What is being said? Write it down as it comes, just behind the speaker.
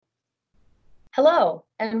Hello,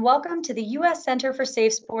 and welcome to the U.S. Center for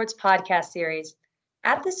Safe Sports podcast series.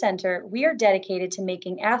 At the center, we are dedicated to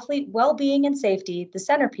making athlete well-being and safety the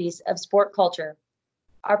centerpiece of sport culture.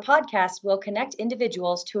 Our podcast will connect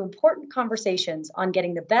individuals to important conversations on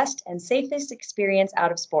getting the best and safest experience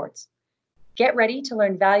out of sports. Get ready to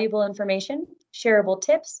learn valuable information, shareable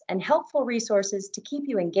tips, and helpful resources to keep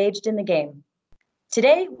you engaged in the game.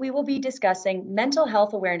 Today, we will be discussing Mental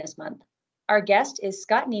Health Awareness Month. Our guest is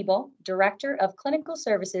Scott Niebel, Director of Clinical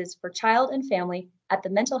Services for Child and Family at the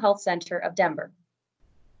Mental Health Center of Denver.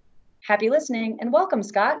 Happy listening and welcome,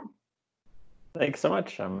 Scott. Thanks so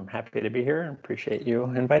much. I'm happy to be here and appreciate you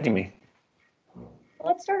inviting me.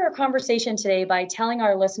 Let's start our conversation today by telling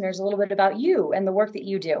our listeners a little bit about you and the work that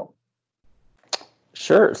you do.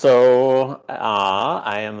 Sure. So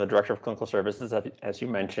I am the Director of Clinical Services, as you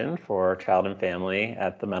mentioned, for Child and Family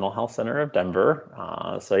at the Mental Health Center of Denver.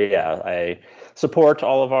 I support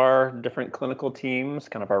all of our different clinical teams,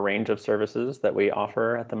 kind of our range of services that we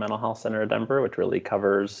offer at the Mental Health Center of Denver, which really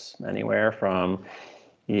covers anywhere from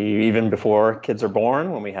even before kids are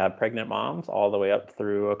born, when we have pregnant moms, all the way up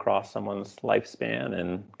through across someone's lifespan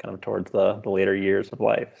and kind of towards the later years of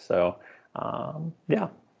life. So, yeah.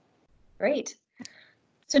 Great.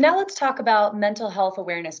 So now let's talk about Mental Health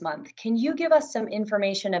Awareness Month. Can you give us some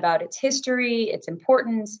information about its history, its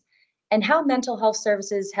importance, and how mental health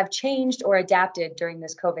services have changed or adapted during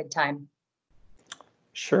this COVID time?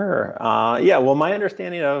 Sure. Well, my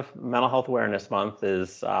understanding of Mental Health Awareness Month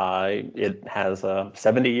is it has a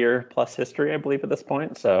 70-year plus history, I believe, at this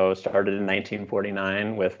point. So it started in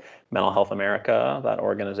 1949 with Mental Health America, that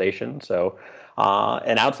organization. So,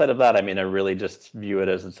 and outside of that, I mean, I really just view it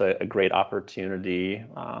as it's a great opportunity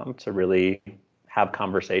to really have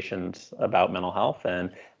conversations about mental health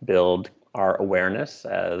and build our awareness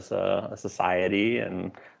as a society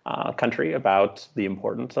and country about the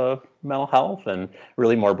importance of mental health and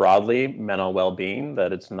really more broadly mental well-being,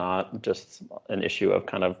 that it's not just an issue of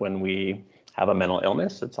kind of when we have a mental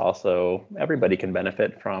illness. It's also everybody can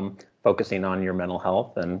benefit from focusing on your mental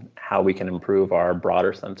health and how we can improve our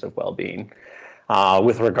broader sense of well-being.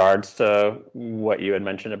 With regards to what you had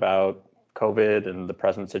mentioned about COVID and the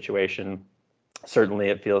present situation, certainly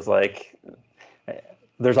it feels like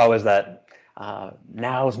there's always that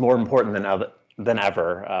now is more important than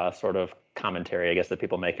ever sort of commentary, I guess, that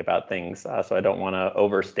people make about things. So I don't want to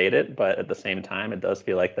overstate it, but at the same time, it does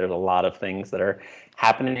feel like there's a lot of things that are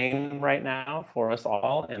happening right now for us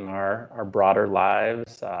all in our broader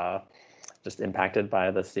lives, just impacted by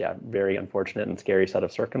this, very unfortunate and scary set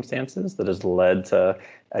of circumstances that has led to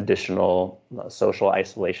additional social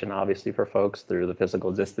isolation, obviously, for folks through the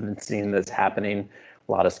physical distancing that's happening.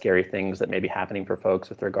 A lot of scary things that may be happening for folks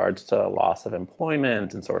with regards to loss of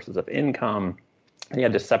employment and sources of income.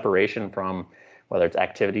 And just separation from whether it's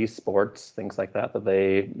activities, sports, things like that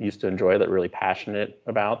they used to enjoy, that really passionate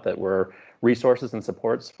about, that were resources and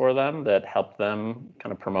supports for them that help them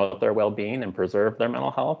kind of promote their well-being and preserve their mental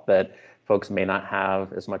health, that folks may not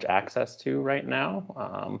have as much access to right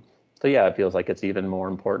now. It feels like it's even more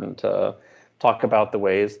important to talk about the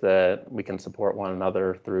ways that we can support one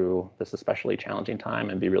another through this especially challenging time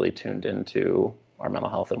and be really tuned into our mental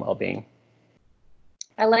health and well-being.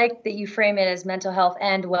 I like that you frame it as mental health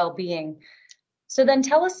and well-being. So then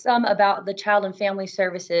tell us some about the Child and Family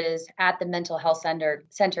Services at the Mental Health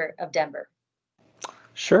Center of Denver.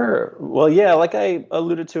 Sure. Well, like I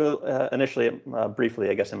alluded to initially, briefly,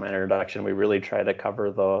 I guess, in my introduction, we really try to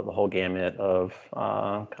cover the whole gamut of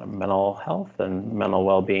kind of mental health and mental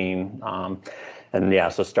well-being.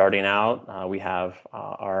 So starting out, we have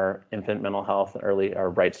our infant mental health, our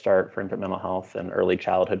Right Start for infant mental health and early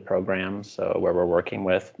childhood programs. So where we're working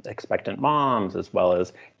with expectant moms as well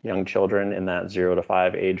as young children in that 0 to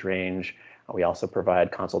 5 age range. We also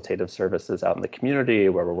provide consultative services out in the community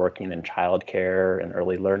where we're working in childcare and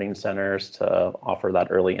early learning centers to offer that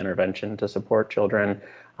early intervention to support children.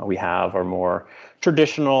 We have our more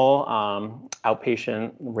traditional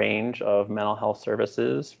outpatient range of mental health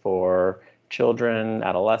services for children,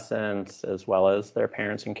 adolescents, as well as their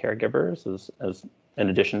parents and caregivers, as in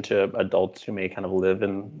addition to adults who may kind of live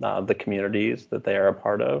in the communities that they are a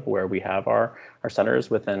part of, where we have our centers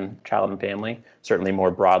within Child and Family. Certainly more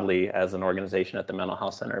broadly as an organization at the Mental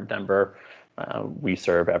Health Center of Denver, we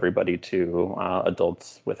serve everybody to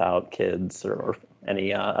adults without kids or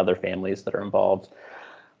any other families that are involved.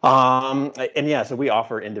 So we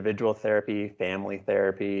offer individual therapy, family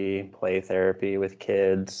therapy, play therapy with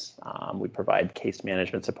kids. We provide case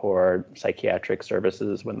management support, psychiatric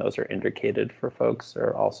services when those are indicated for folks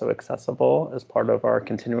are also accessible as part of our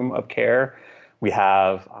continuum of care. We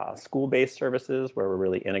have school-based services where we're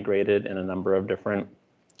really integrated in a number of different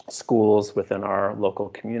schools within our local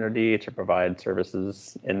community to provide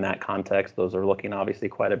services in that context. Those are looking obviously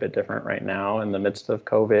quite a bit different right now in the midst of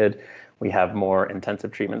COVID. We have more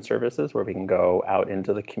intensive treatment services where we can go out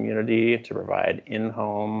into the community to provide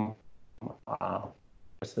in-home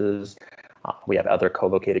services. We have other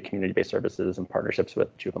co-located community-based services and partnerships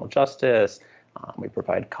with juvenile justice. We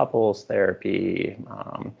provide couples therapy.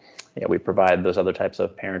 We provide those other types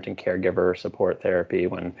of parent and caregiver support therapy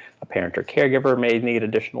when a parent or caregiver may need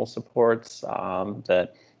additional supports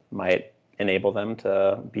that might enable them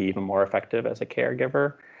to be even more effective as a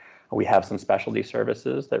caregiver. We have some specialty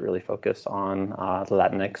services that really focus on the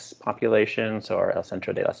Latinx population. So our El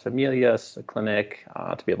Centro de las Familias clinic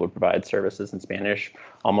to be able to provide services in Spanish.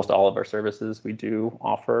 Almost all of our services we do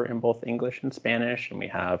offer in both English and Spanish. And we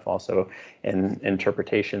have also an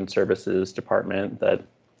interpretation services department that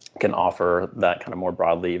can offer that kind of more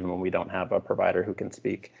broadly, even when we don't have a provider who can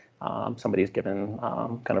speak somebody's given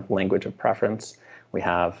kind of language of preference. We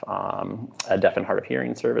have a deaf and hard of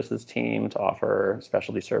hearing services team to offer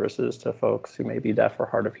specialty services to folks who may be deaf or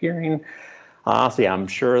hard of hearing. So yeah, I'm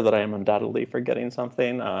sure that I am undoubtedly forgetting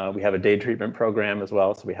something. We have a day treatment program as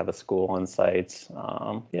well, so we have a school on site.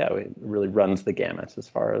 It really runs the gamut as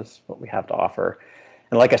far as what we have to offer.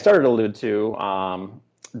 And like I started to allude to,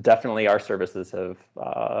 definitely our services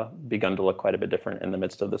have begun to look quite a bit different in the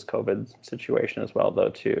midst of this COVID situation as well,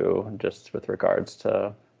 though, too, just with regards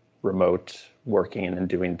to remote working and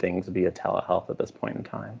doing things via telehealth at this point in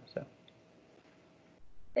time. So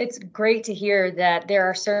it's great to hear that there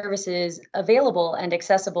are services available and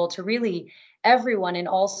accessible to really everyone in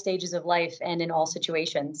all stages of life and in all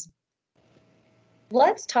situations.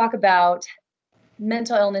 Let's talk about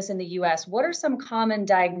mental illness in the US. What are some common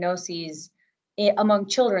diagnoses among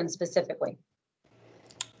children specifically?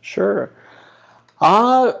 Sure.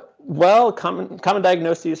 Well, common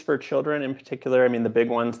diagnoses for children in particular. I mean, the big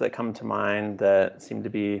ones that come to mind that seem to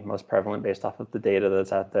be most prevalent based off of the data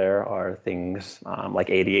that's out there are things like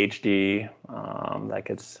ADHD that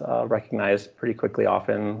gets recognized pretty quickly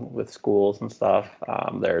often with schools and stuff.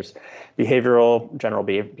 There's general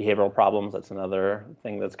behavioral problems. That's another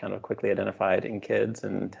thing that's kind of quickly identified in kids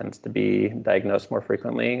and tends to be diagnosed more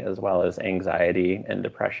frequently, as well as anxiety and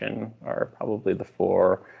depression are probably the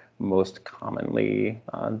four most commonly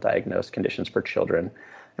diagnosed conditions for children.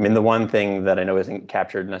 I mean, the one thing that I know isn't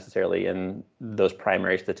captured necessarily in those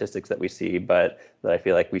primary statistics that we see, but that I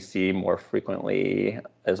feel like we see more frequently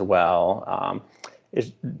as well,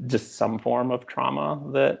 is just some form of trauma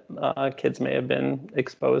that kids may have been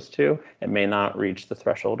exposed to. It may not reach the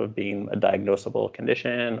threshold of being a diagnosable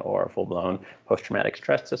condition or a full-blown post-traumatic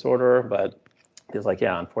stress disorder, but feels like,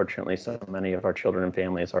 yeah, unfortunately, so many of our children and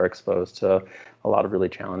families are exposed to a lot of really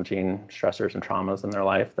challenging stressors and traumas in their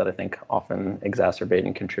life that I think often exacerbate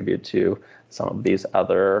and contribute to some of these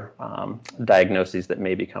other diagnoses that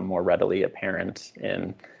may become more readily apparent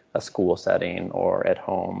in a school setting or at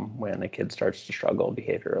home when a kid starts to struggle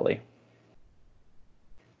behaviorally.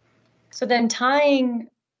 So then tying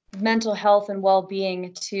mental health and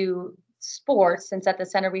well-being to sports, since at the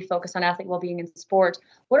center we focus on athlete well-being in sport,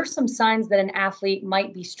 what are some signs that an athlete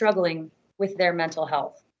might be struggling with their mental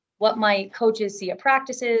health? What might coaches see at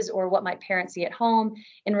practices, or what might parents see at home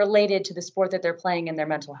and related to the sport that they're playing in their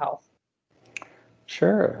mental health?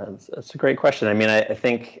 Sure, that's a great question. I mean, I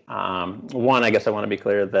think one, I guess I want to be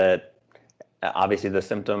clear that obviously the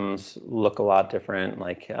symptoms look a lot different,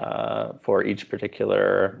 like for each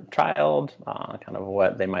particular child, kind of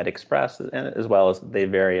what they might express, and as well as they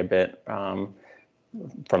vary a bit from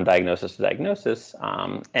diagnosis to diagnosis.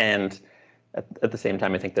 And at the same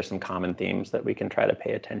time, I think there's some common themes that we can try to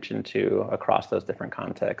pay attention to across those different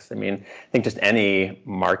contexts. I mean, I think just any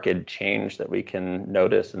marked change that we can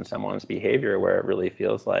notice in someone's behavior where it really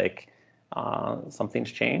feels like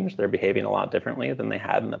something's changed, they're behaving a lot differently than they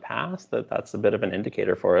had in the past, that's a bit of an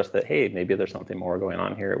indicator for us that, hey, maybe there's something more going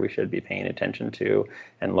on here we should be paying attention to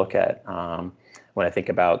and look at. When I think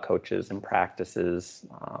about coaches and practices,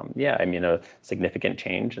 I mean, a significant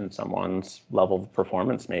change in someone's level of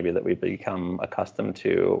performance maybe that we've become accustomed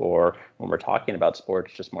to, or when we're talking about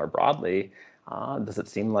sports just more broadly, does it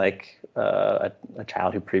seem like a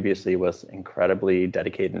child who previously was incredibly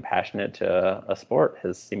dedicated and passionate to a sport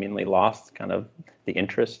has seemingly lost kind of the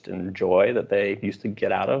interest and joy that they used to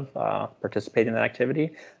get out of participating in that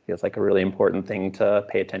activity? Feels like a really important thing to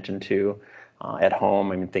pay attention to at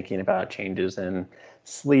home. I mean, thinking about changes in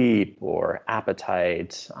sleep or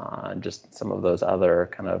appetite, just some of those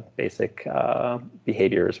other kind of basic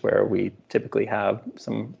behaviors where we typically have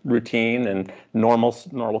some routine and normal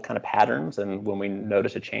kind of patterns. And when we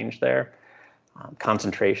notice a change there,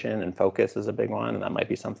 Concentration and focus is a big one, and that might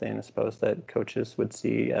be something I suppose that coaches would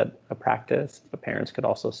see at a practice, but parents could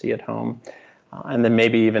also see at home. And then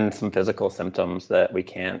maybe even some physical symptoms that we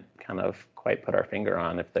can't kind of quite put our finger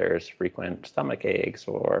on, if there's frequent stomach aches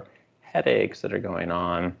or headaches that are going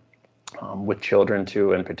on. With children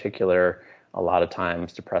too, in particular, a lot of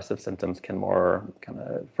times depressive symptoms can more kind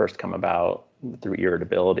of first come about through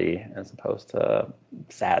irritability as opposed to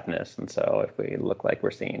sadness. And so if we look like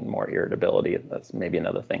we're seeing more irritability, that's maybe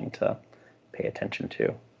another thing to pay attention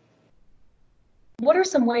to. What are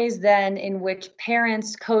some ways then in which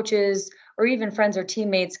parents, coaches, or even friends or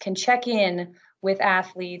teammates can check in with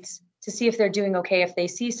athletes to see if they're doing okay? If they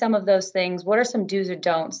see some of those things, what are some do's or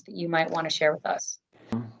don'ts that you might want to share with us?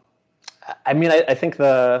 I mean, I think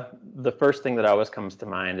the first thing that always comes to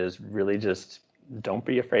mind is really just don't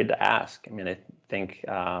be afraid to ask. I mean, I think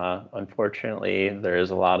unfortunately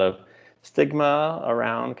there's a lot of stigma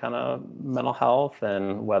around kind of mental health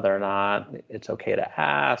and whether or not it's okay to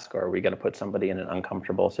ask, or are we going to put somebody in an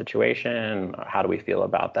uncomfortable situation? Or how do we feel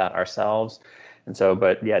about that ourselves? And so,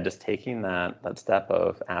 but yeah, just taking that step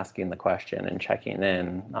of asking the question and checking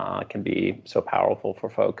in can be so powerful for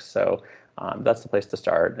folks. So that's the place to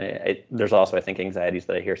start. There's also, I think, anxieties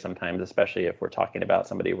that I hear sometimes, especially if we're talking about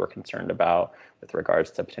somebody we're concerned about with regards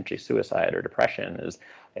to potentially suicide or depression, is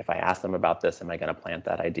if I ask them about this, am I going to plant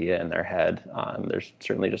that idea in their head? There's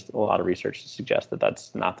certainly just a lot of research to suggest that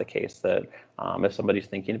that's not the case, that if somebody's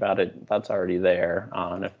thinking about it, that's already there.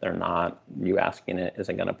 And if they're not, you asking it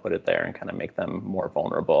isn't going to put it there and kind of make them more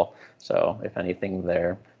vulnerable. So if anything,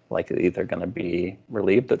 they're likely either going to be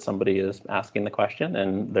relieved that somebody is asking the question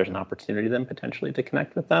and there's an opportunity then potentially to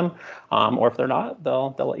connect with them, or if they're not,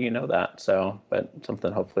 they'll let you know that. So, but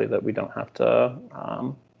something hopefully that we don't have to,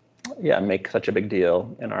 make such a big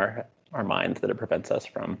deal in our minds that it prevents us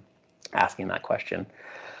from asking that question.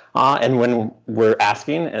 And when we're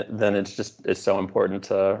asking, then it's so important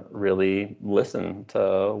to really listen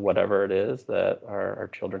to whatever it is that our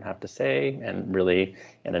children have to say, and really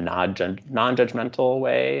in a non-judgmental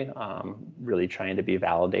way, really trying to be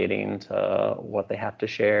validating to what they have to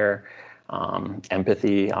share.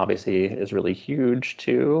 Empathy obviously is really huge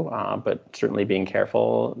too, but certainly being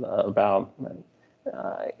careful about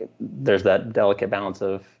there's that delicate balance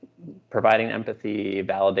of providing empathy,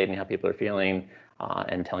 validating how people are feeling,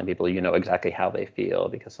 and telling people exactly how they feel,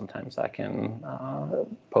 because sometimes that can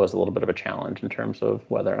pose a little bit of a challenge in terms of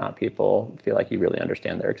whether or not people feel like you really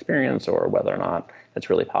understand their experience, or whether or not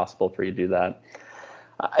it's really possible for you to do that.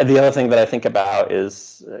 The other thing that I think about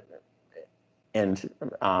is, and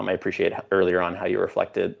I appreciate earlier on how you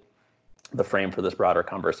reflected the frame for this broader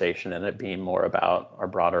conversation and it being more about our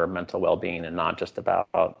broader mental well-being and not just about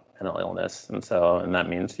mental illness. And that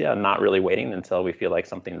means, not really waiting until we feel like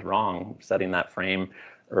something's wrong, setting that frame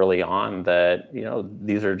early on that,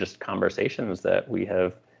 these are just conversations that we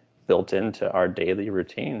have built into our daily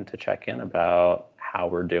routine to check in about how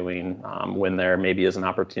we're doing, when there maybe is an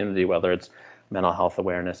opportunity, whether it's Mental Health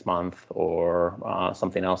Awareness Month or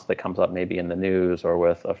something else that comes up maybe in the news or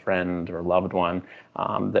with a friend or loved one,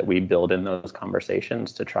 that we build in those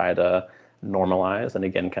conversations to try to normalize and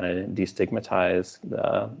again kind of destigmatize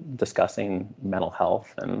discussing mental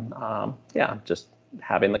health, and just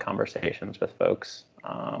having the conversations with folks,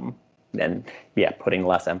 and putting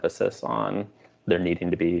less emphasis on there needing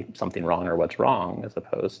to be something wrong or what's wrong, as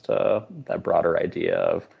opposed to that broader idea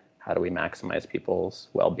of how do we maximize people's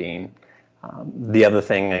well-being. The other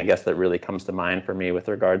thing, I guess, that really comes to mind for me with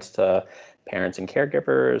regards to parents and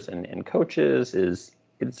caregivers and coaches is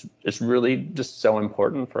it's really just so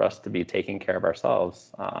important for us to be taking care of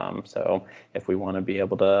ourselves. So if we want to be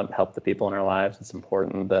able to help the people in our lives, it's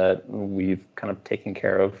important that we've kind of taken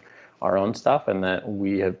care of our own stuff and that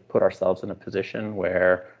we have put ourselves in a position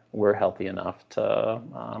where we're healthy enough to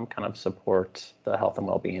kind of support the health and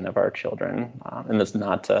well-being of our children. And that's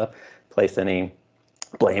not to place any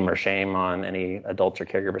blame or shame on any adults or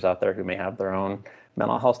caregivers out there who may have their own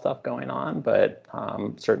mental health stuff going on, but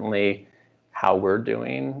certainly how we're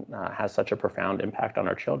doing has such a profound impact on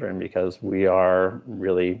our children, because we are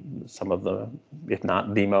really some of the, if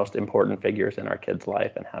not the most important figures in our kids'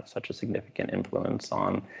 life, and have such a significant influence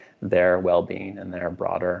on their well-being and their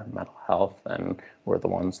broader mental health. And we're the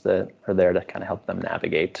ones that are there to kind of help them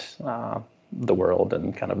navigate the world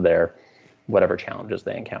and kind of their whatever challenges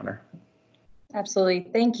they encounter. Absolutely.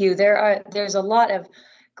 Thank you. There's a lot of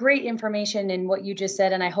great information in what you just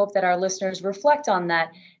said, and I hope that our listeners reflect on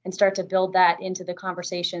that and start to build that into the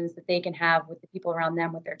conversations that they can have with the people around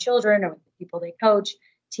them, with their children, or with the people they coach,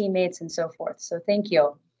 teammates, and so forth. So thank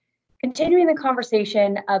you. Continuing the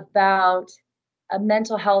conversation about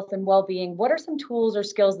mental health and well-being, what are some tools or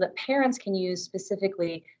skills that parents can use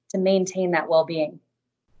specifically to maintain that well-being?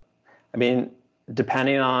 I mean,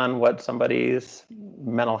 depending on what somebody's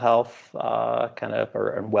mental health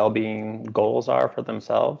or well-being goals are for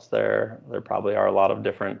themselves, there probably are a lot of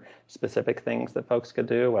different specific things that folks could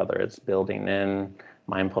do, whether it's building in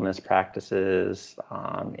mindfulness practices,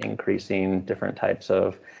 increasing different types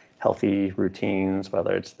of healthy routines,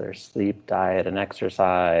 whether it's their sleep, diet, and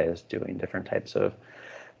exercise, doing different types of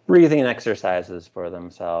breathing exercises for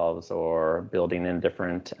themselves, or building in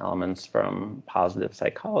different elements from positive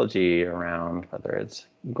psychology around whether it's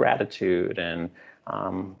gratitude and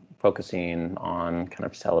focusing on kind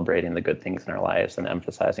of celebrating the good things in our lives and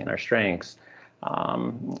emphasizing our strengths.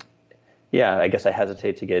 I guess I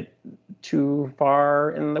hesitate to get too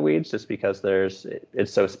far in the weeds just because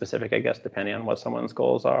it's so specific, I guess, depending on what someone's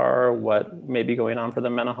goals are, what may be going on for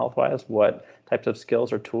them mental health wise, what types of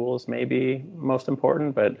skills or tools may be most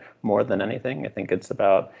important. But more than anything, I think it's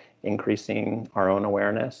about increasing our own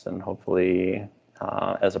awareness and hopefully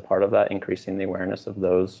as a part of that, increasing the awareness of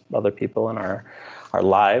those other people in our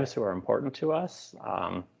lives who are important to us.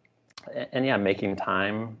 Making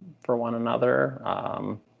time for one another.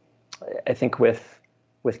 I think with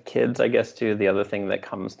kids, I guess, too, the other thing that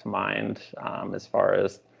comes to mind as far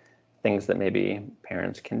as things that maybe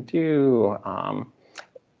parents can do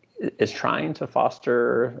is trying to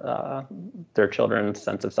foster their children's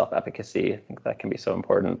sense of self-efficacy. I think that can be so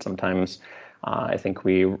important. Sometimes I think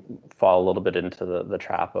we fall a little bit into the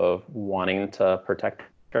trap of wanting to protect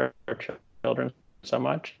our children so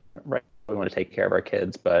much, right? We want to take care of our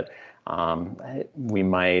kids, but we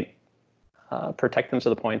might protect them to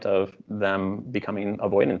the point of them becoming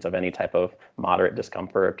avoidant of any type of moderate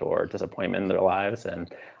discomfort or disappointment in their lives.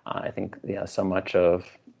 And I think so much of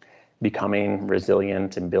becoming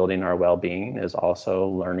resilient and building our well-being is also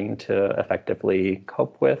learning to effectively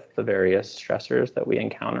cope with the various stressors that we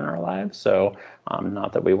encounter in our lives. So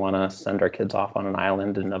not that we want to send our kids off on an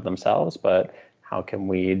island in and of themselves, but how can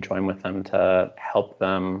we join with them to help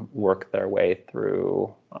them work their way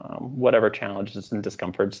through whatever challenges and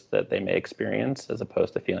discomforts that they may experience, as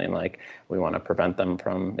opposed to feeling like we want to prevent them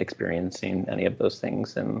from experiencing any of those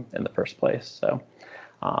things in the first place. So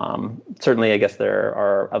certainly, I guess there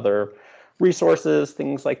are other resources,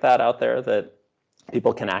 things like that out there that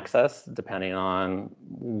people can access depending on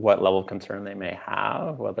what level of concern they may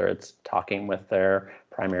have, whether it's talking with their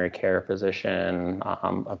primary care physician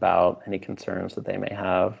about any concerns that they may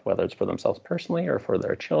have, whether it's for themselves personally or for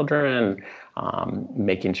their children,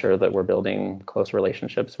 making sure that we're building close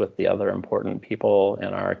relationships with the other important people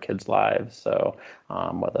in our kids' lives. So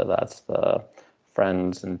whether that's the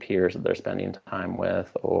friends and peers that they're spending time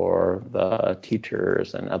with, or the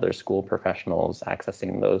teachers and other school professionals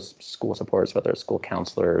accessing those school supports, whether it's school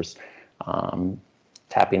counselors,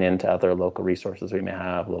 tapping into other local resources we may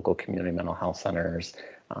have, local community mental health centers,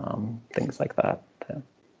 things like that.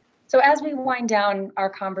 So as we wind down our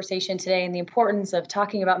conversation today and the importance of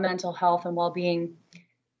talking about mental health and well-being,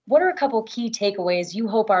 what are a couple key takeaways you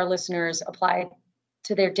hope our listeners apply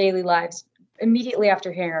to their daily lives immediately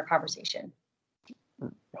after hearing our conversation?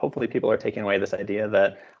 Hopefully people are taking away this idea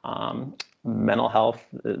that mental health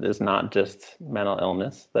is not just mental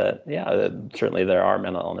illness, that certainly there are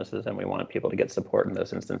mental illnesses and we want people to get support in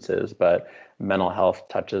those instances, but mental health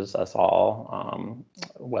touches us all,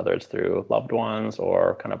 whether it's through loved ones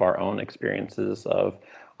or kind of our own experiences of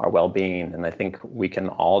our well-being. And I think we can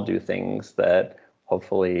all do things that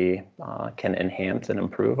hopefully can enhance and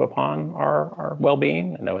improve upon our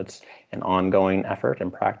well-being. I know it's an ongoing effort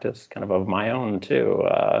and practice kind of my own too,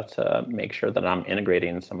 to make sure that I'm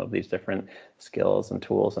integrating some of these different skills and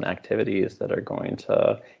tools and activities that are going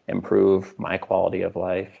to improve my quality of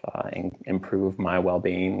life, and improve my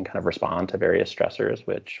well-being, kind of respond to various stressors,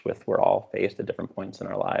 which we're all faced at different points in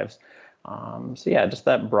our lives. Just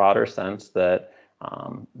that broader sense that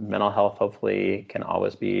mental health hopefully can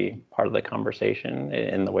always be part of the conversation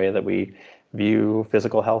in the way that we view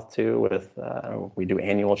physical health too, with we do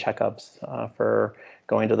annual checkups for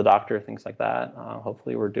going to the doctor, things like that.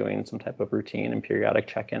 Hopefully we're doing some type of routine and periodic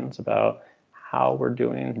check-ins about how we're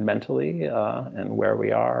doing mentally and where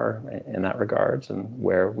we are in that regards and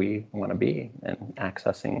where we want to be, and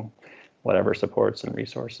accessing whatever supports and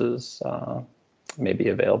resources may be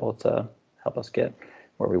available to help us get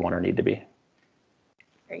where we want or need to be.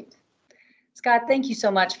 Great. Scott, thank you so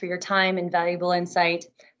much for your time and valuable insight.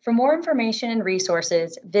 For more information and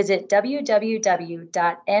resources, visit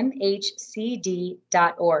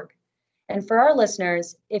www.mhcd.org. And for our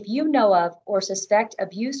listeners, if you know of or suspect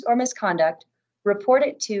abuse or misconduct, report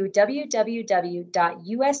it to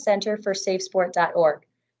www.uscenterforsafesport.org.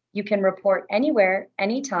 You can report anywhere,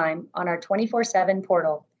 anytime on our 24/7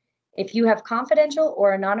 portal. If you have confidential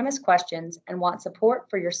or anonymous questions and want support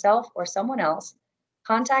for yourself or someone else,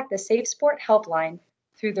 contact the Safe Sport Helpline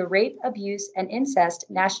through the Rape, Abuse, and Incest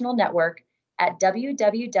National Network at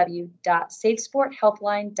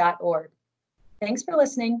www.safesporthelpline.org. Thanks for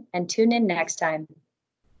listening and tune in next time.